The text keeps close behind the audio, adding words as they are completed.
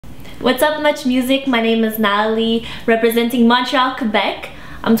What's up, Much Music? My name is Nalie, representing Montreal, Quebec.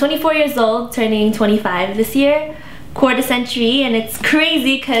 I'm 24 years old, turning 25 this year, quarter century, and it's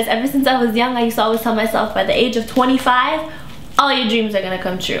crazy because ever since I was young, I used to always tell myself by the age of 25, all your dreams are gonna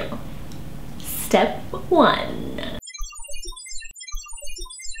come true. Step 1.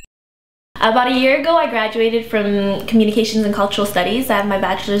 About a year ago, I graduated from Communications and Cultural Studies. I have my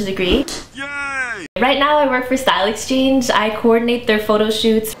bachelor's degree. Yay! Right now, I work for Style Exchange. I coordinate their photo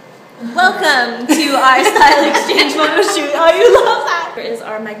shoots. Welcome to our Style Exchange photo shoot. Oh, you love that! Here is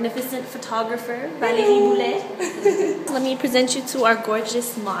our magnificent photographer, Valérie Boulet. Let me present you to our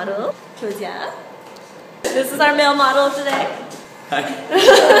gorgeous model, Claudia. This is our male model today.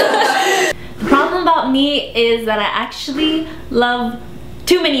 Hi. The problem about me is that I actually love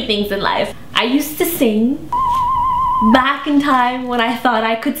too many things in life. I used to sing back in time when I thought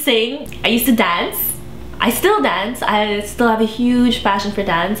I could sing. I used to dance. I still dance. I still have a huge passion for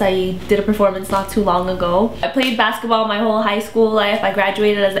dance. I did a performance not too long ago. I played basketball my whole high school life. I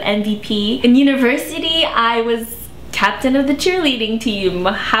graduated as an MVP. In university, I was captain of the cheerleading team.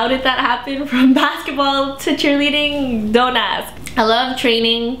 How did that happen from basketball to cheerleading? Don't ask. I love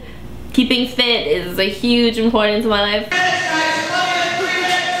training. Keeping fit is a huge importance in my life.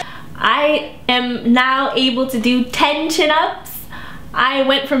 I am now able to do 10 chin-ups. I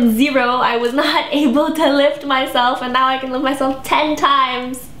went from 0, I was not able to lift myself, and now I can lift myself 10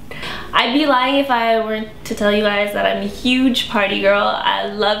 times. I'd be lying if I weren't to tell you guys that I'm a huge party girl. I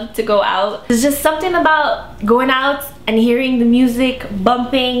love to go out. There's just something about going out and hearing the music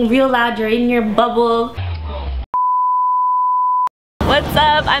bumping real loud. You're in your bubble. What's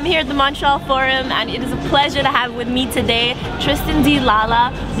up? I'm here at the Montreal Forum, and it is a pleasure to have with me today Tristan D.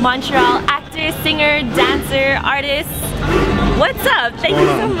 Lala, Montreal actor, singer, dancer, artist. What's up? Thank you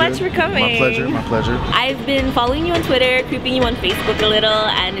so much for coming. My pleasure, my pleasure. I've been following you on Twitter, creeping you on Facebook a little,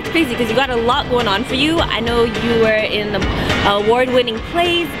 and it's crazy because you got a lot going on for you. I know you were in award-winning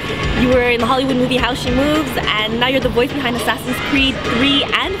plays, you were in the Hollywood movie How She Moves, and now you're the voice behind Assassin's Creed 3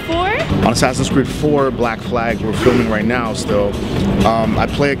 and 4. On Assassin's Creed 4, Black Flag, we're filming right now still. I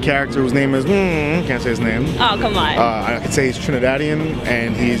play a character whose name is, can't say his name. Oh, come on. I can say he's Trinidadian,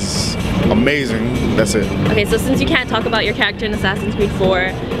 and he's amazing. That's it. Okay, so since you can't talk about your character in Assassin's Creed 4,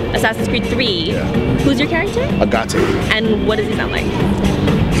 Assassin's Creed 3, who's your character? Agate. And what does he sound like?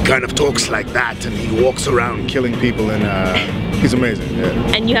 He kind of talks like that, and he walks around killing people, and he's amazing.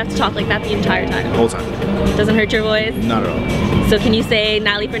 Yeah. And you have to talk like that the entire time? The whole time. Doesn't hurt your voice? Not at all. So can you say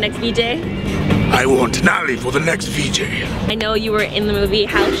Nalie for next VJ? I want Nalie for the next VJ. I know you were in the movie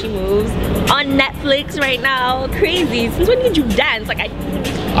How She Moves on Netflix right now. Crazy. Since when did you dance?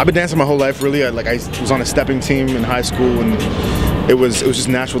 I've been dancing my whole life, really. I was on a stepping team in high school, and it was just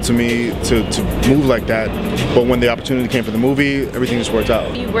natural to me to move like that. But when the opportunity came for the movie, everything just worked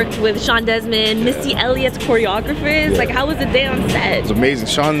out. You worked with Sean Desmond, Missy Elliott's choreographers. Yeah. How was the day on set? It was amazing.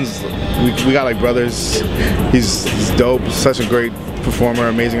 Sean's, we got like brothers. He's dope. Such a great performer,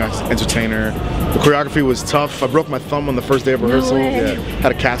 amazing entertainer. The choreography was tough. I broke my thumb on the first day of rehearsal. No way. Yeah,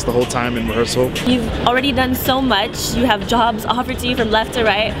 had a cast the whole time in rehearsal. You've already done so much. You have jobs offered to you from left to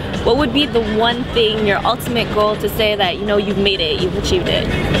right. What would be the one thing, your ultimate goal, to say that you've made it, you've achieved it?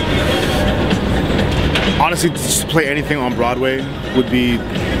 Honestly, just to play anything on Broadway would be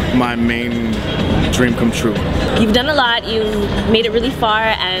my main dream come true. You've done a lot, you've made it really far,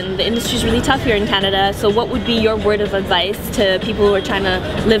 and the industry's really tough here in Canada. So what would be your word of advice to people who are trying to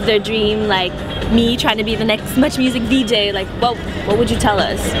live their dream, like me trying to be the next Much Music VJ? What would you tell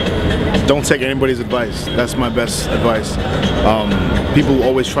us? Don't take anybody's advice. That's my best advice. People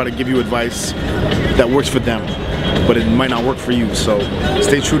always try to give you advice that works for them, but it might not work for you. So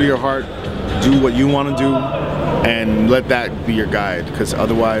stay true to your heart, do what you want to do, and let that be your guide, because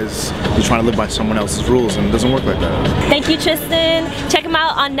otherwise you're trying to live by someone else's rules, and it doesn't work like that. Thank you, Tristan. Check him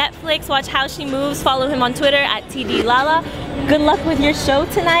out on Netflix, watch How She Moves, follow him on Twitter at TDLala. Good luck with your show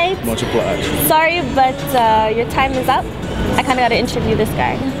tonight. Much obliged. Sorry, but your time is up. I kind of got to interview this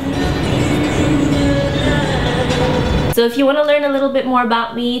guy. So if you want to learn a little bit more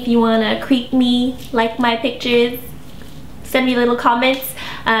about me, if you want to creep me, like my pictures, send me little comments.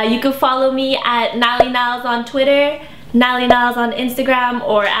 You can follow me at Nalie Niles on Twitter, Nalie Niles on Instagram,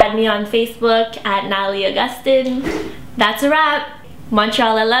 or add me on Facebook at Nalie Agustin. That's a wrap.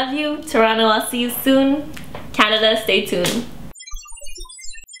 Montreal, I love you. Toronto, I'll see you soon. Canada, stay tuned.